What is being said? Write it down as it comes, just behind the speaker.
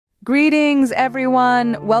Greetings,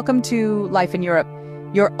 everyone! Welcome to Life in Europe,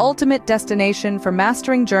 your ultimate destination for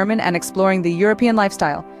mastering German and exploring the European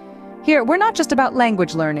lifestyle. Here, we're not just about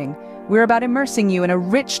language learning, we're about immersing you in a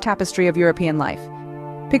rich tapestry of European life.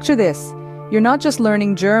 Picture this, you're not just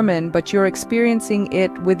learning German, but you're experiencing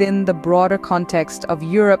it within the broader context of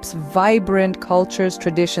Europe's vibrant cultures,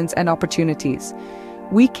 traditions, and opportunities.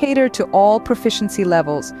 We cater to all proficiency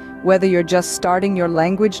levels, whether you're just starting your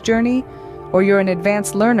language journey or you're an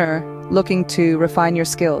advanced learner looking to refine your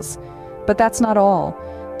skills. But that's not all.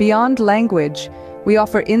 Beyond language, we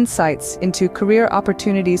offer insights into career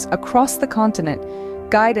opportunities across the continent,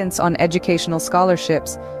 guidance on educational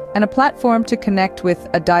scholarships, and a platform to connect with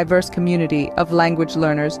a diverse community of language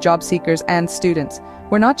learners, job seekers, and students.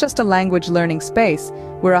 We're not just a language learning space,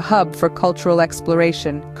 we're a hub for cultural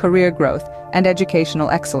exploration, career growth, and educational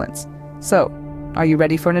excellence. So, are you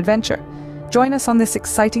ready for an adventure? Join us on this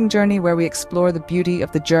exciting journey where we explore the beauty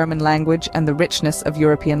of the German language and the richness of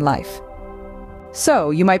European life. So,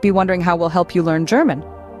 you might be wondering how we'll help you learn German.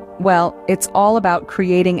 Well, it's all about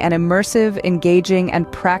creating an immersive, engaging,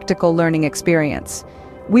 and practical learning experience.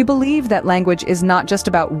 We believe that language is not just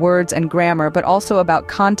about words and grammar, but also about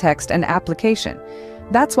context and application.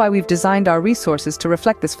 That's why we've designed our resources to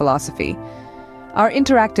reflect this philosophy. Our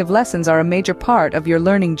interactive lessons are a major part of your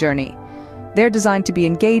learning journey. They're designed to be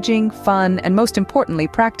engaging, fun, and most importantly,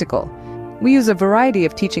 practical. We use a variety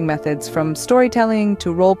of teaching methods, from storytelling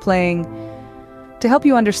to role-playing, to help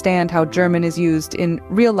you understand how German is used in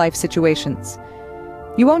real-life situations.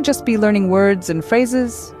 You won't just be learning words and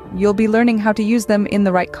phrases, you'll be learning how to use them in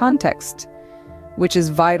the right context, which is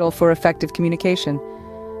vital for effective communication.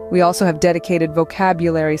 We also have dedicated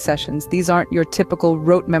vocabulary sessions. These aren't your typical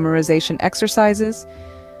rote memorization exercises.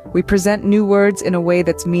 We present new words in a way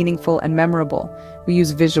that's meaningful and memorable. We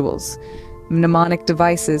use visuals, mnemonic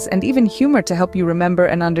devices, and even humor to help you remember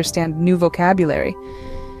and understand new vocabulary.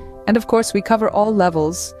 And of course, we cover all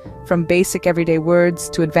levels, from basic everyday words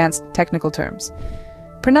to advanced technical terms.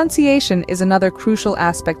 Pronunciation is another crucial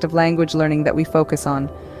aspect of language learning that we focus on.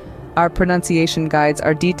 Our pronunciation guides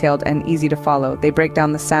are detailed and easy to follow. They break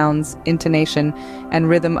down the sounds, intonation, and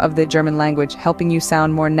rhythm of the German language, helping you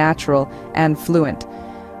sound more natural and fluent.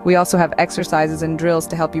 We also have exercises and drills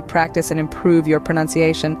to help you practice and improve your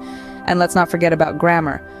pronunciation. And let's not forget about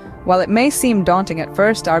grammar. While it may seem daunting at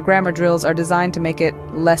first, our grammar drills are designed to make it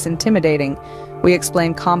less intimidating. We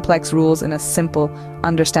explain complex rules in a simple,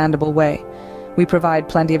 understandable way. We provide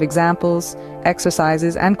plenty of examples,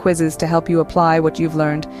 exercises, and quizzes to help you apply what you've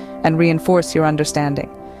learned and reinforce your understanding.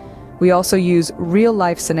 We also use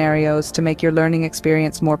real-life scenarios to make your learning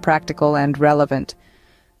experience more practical and relevant.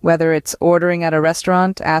 Whether it's ordering at a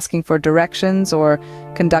restaurant, asking for directions, or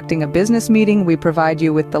conducting a business meeting, we provide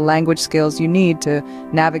you with the language skills you need to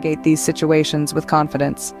navigate these situations with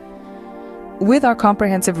confidence. With our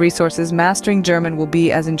comprehensive resources, mastering German will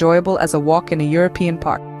be as enjoyable as a walk in a European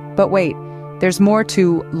park. But wait, there's more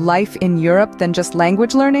to Life in Europe than just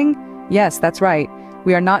language learning? Yes, that's right.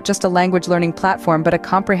 We are not just a language learning platform, but a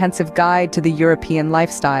comprehensive guide to the European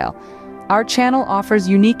lifestyle. Our channel offers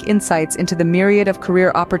unique insights into the myriad of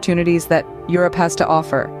career opportunities that Europe has to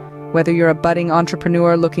offer. Whether you're a budding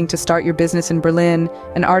entrepreneur looking to start your business in Berlin,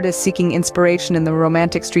 an artist seeking inspiration in the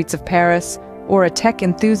romantic streets of Paris, or a tech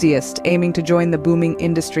enthusiast aiming to join the booming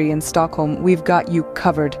industry in Stockholm, we've got you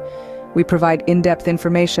covered. We provide in-depth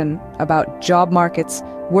information about job markets,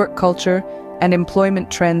 work culture, and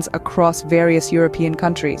employment trends across various European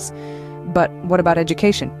countries. But what about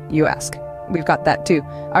education, you ask? We've got that too.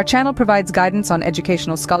 Our channel provides guidance on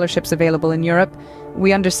educational scholarships available in Europe.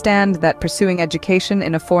 We understand that pursuing education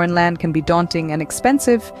in a foreign land can be daunting and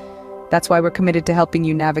expensive. That's why we're committed to helping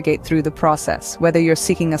you navigate through the process. Whether you're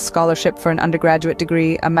seeking a scholarship for an undergraduate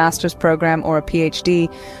degree, a master's program, or a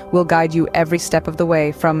PhD, we'll guide you every step of the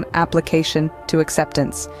way, from application to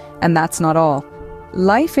acceptance. And that's not all.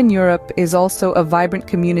 Life in Europe is also a vibrant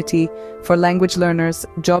community for language learners,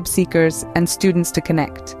 job seekers, and students to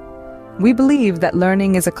connect. We believe that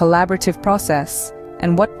learning is a collaborative process,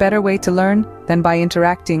 and what better way to learn than by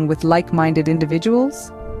interacting with like-minded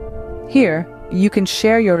individuals? Here, you can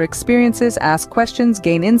share your experiences, ask questions,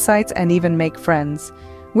 gain insights, and even make friends.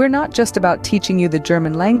 We're not just about teaching you the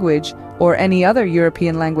German language, or any other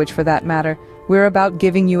European language for that matter. We're about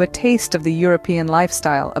giving you a taste of the European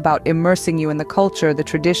lifestyle, about immersing you in the culture, the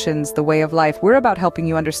traditions, the way of life. We're about helping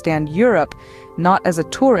you understand Europe, not as a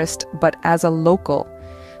tourist, but as a local.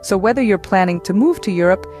 So whether you're planning to move to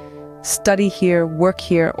Europe, study here, work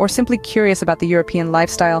here, or simply curious about the European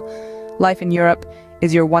lifestyle, Life in Europe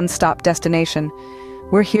is your one-stop destination.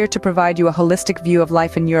 We're here to provide you a holistic view of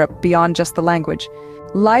life in Europe beyond just the language.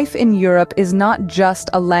 Life in Europe is not just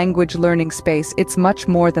a language learning space, it's much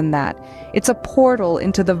more than that. It's a portal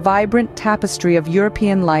into the vibrant tapestry of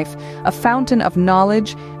European life, a fountain of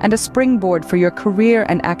knowledge, and a springboard for your career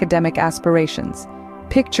and academic aspirations.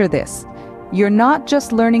 Picture this. You're not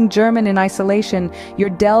just learning German in isolation, you're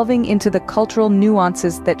delving into the cultural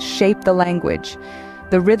nuances that shape the language.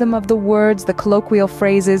 The rhythm of the words, the colloquial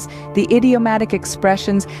phrases, the idiomatic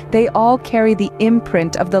expressions, they all carry the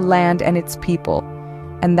imprint of the land and its people.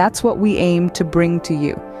 And that's what we aim to bring to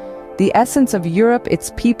you. The essence of Europe,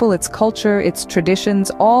 its people, its culture, its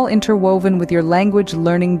traditions, all interwoven with your language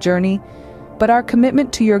learning journey. But our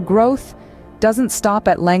commitment to your growth doesn't stop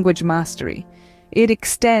at language mastery. It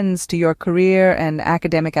extends to your career and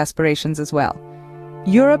academic aspirations as well.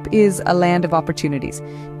 Europe is a land of opportunities,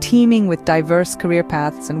 teeming with diverse career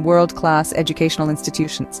paths and world-class educational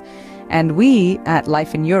institutions. And we, at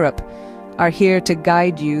Life in Europe, are here to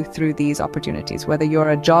guide you through these opportunities. Whether you're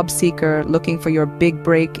a job seeker looking for your big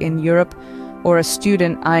break in Europe, or a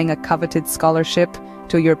student eyeing a coveted scholarship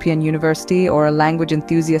to a European university, or a language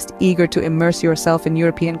enthusiast eager to immerse yourself in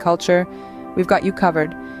European culture, we've got you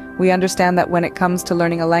covered. We understand that when it comes to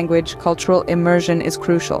learning a language, cultural immersion is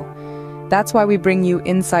crucial. That's why we bring you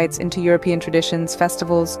insights into European traditions,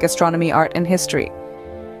 festivals, gastronomy, art, and history.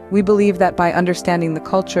 We believe that by understanding the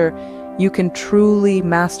culture, you can truly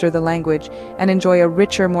master the language and enjoy a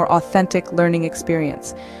richer, more authentic learning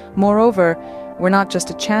experience. Moreover, we're not just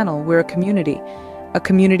a channel, we're a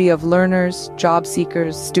community of learners, job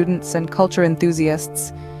seekers, students, and culture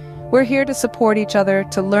enthusiasts. We're here to support each other,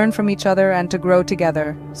 to learn from each other, and to grow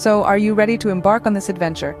together. So are you ready to embark on this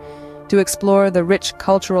adventure? To explore the rich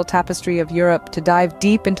cultural tapestry of Europe, to dive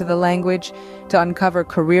deep into the language, to uncover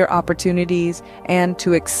career opportunities, and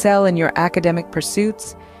to excel in your academic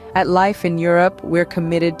pursuits? At Life in Europe, we're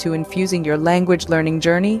committed to infusing your language learning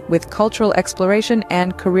journey with cultural exploration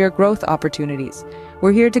and career growth opportunities.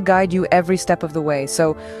 We're here to guide you every step of the way.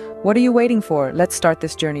 So, what are you waiting for? Let's start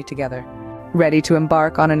this journey together. Ready to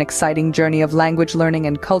embark on an exciting journey of language learning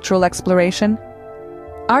and cultural exploration?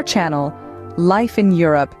 Our channel, Life in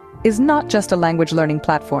Europe, is not just a language learning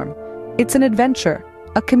platform. It's an adventure,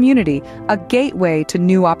 a community, a gateway to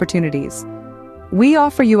new opportunities. We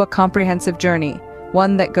offer you a comprehensive journey,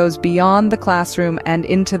 one that goes beyond the classroom and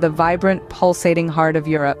into the vibrant, pulsating heart of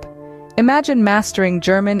Europe. Imagine mastering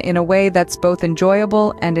German in a way that's both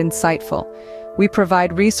enjoyable and insightful. We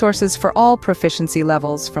provide resources for all proficiency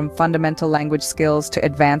levels, from fundamental language skills to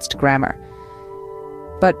advanced grammar.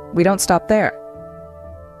 But we don't stop there.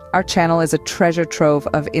 Our channel is a treasure trove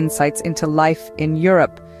of insights into life in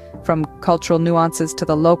Europe, from cultural nuances to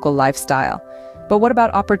the local lifestyle. But what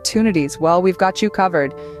about opportunities? Well, we've got you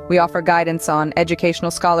covered. We offer guidance on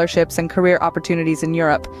educational scholarships and career opportunities in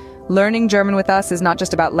Europe. Learning German with us is not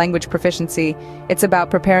just about language proficiency, it's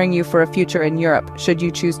about preparing you for a future in Europe, should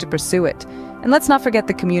you choose to pursue it. And let's not forget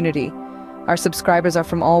the community. Our subscribers are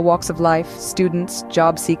from all walks of life, students,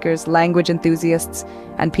 job seekers, language enthusiasts,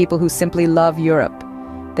 and people who simply love Europe.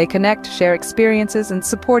 They connect, share experiences, and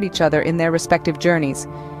support each other in their respective journeys.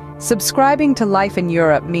 Subscribing to Life in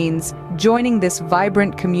Europe means joining this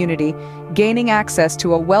vibrant community, gaining access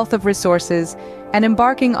to a wealth of resources, and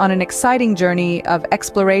embarking on an exciting journey of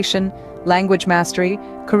exploration, language mastery,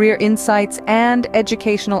 career insights, and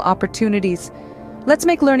educational opportunities. Let's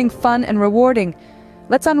make learning fun and rewarding.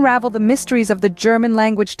 Let's unravel the mysteries of the German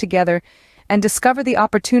language together and discover the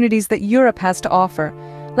opportunities that Europe has to offer.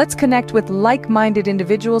 Let's connect with like-minded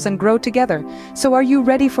individuals and grow together. So are you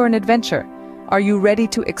ready for an adventure? Are you ready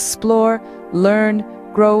to explore, learn,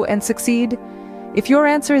 grow, and succeed? If your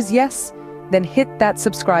answer is yes, then hit that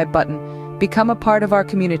subscribe button. Become a part of our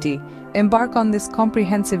community. Embark on this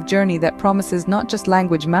comprehensive journey that promises not just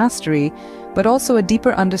language mastery, but also a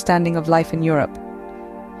deeper understanding of life in Europe.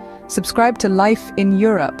 Subscribe to Life in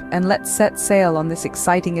Europe and let's set sail on this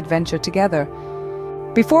exciting adventure together.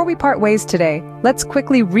 Before we part ways today, let's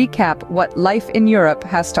quickly recap what Life in Europe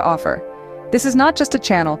has to offer. This is not just a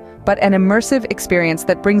channel, but an immersive experience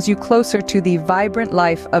that brings you closer to the vibrant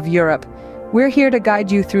life of Europe. We're here to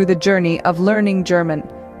guide you through the journey of learning German,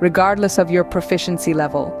 regardless of your proficiency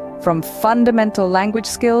level. From fundamental language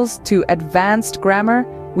skills to advanced grammar,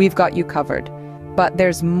 we've got you covered. But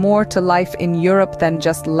there's more to life in Europe than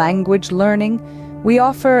just language learning. We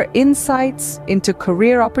offer insights into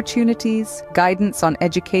career opportunities, guidance on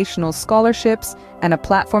educational scholarships, and a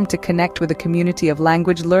platform to connect with a community of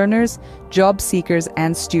language learners, job seekers,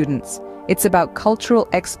 and students. It's about cultural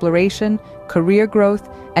exploration, career growth,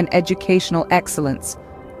 and educational excellence,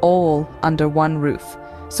 all under one roof.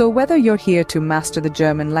 So whether you're here to master the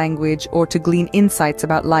German language or to glean insights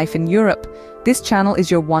about life in Europe, this channel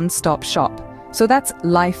is your one-stop shop. So that's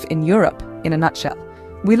life in Europe in a nutshell.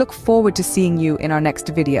 We look forward to seeing you in our next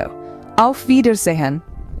video. Auf Wiedersehen!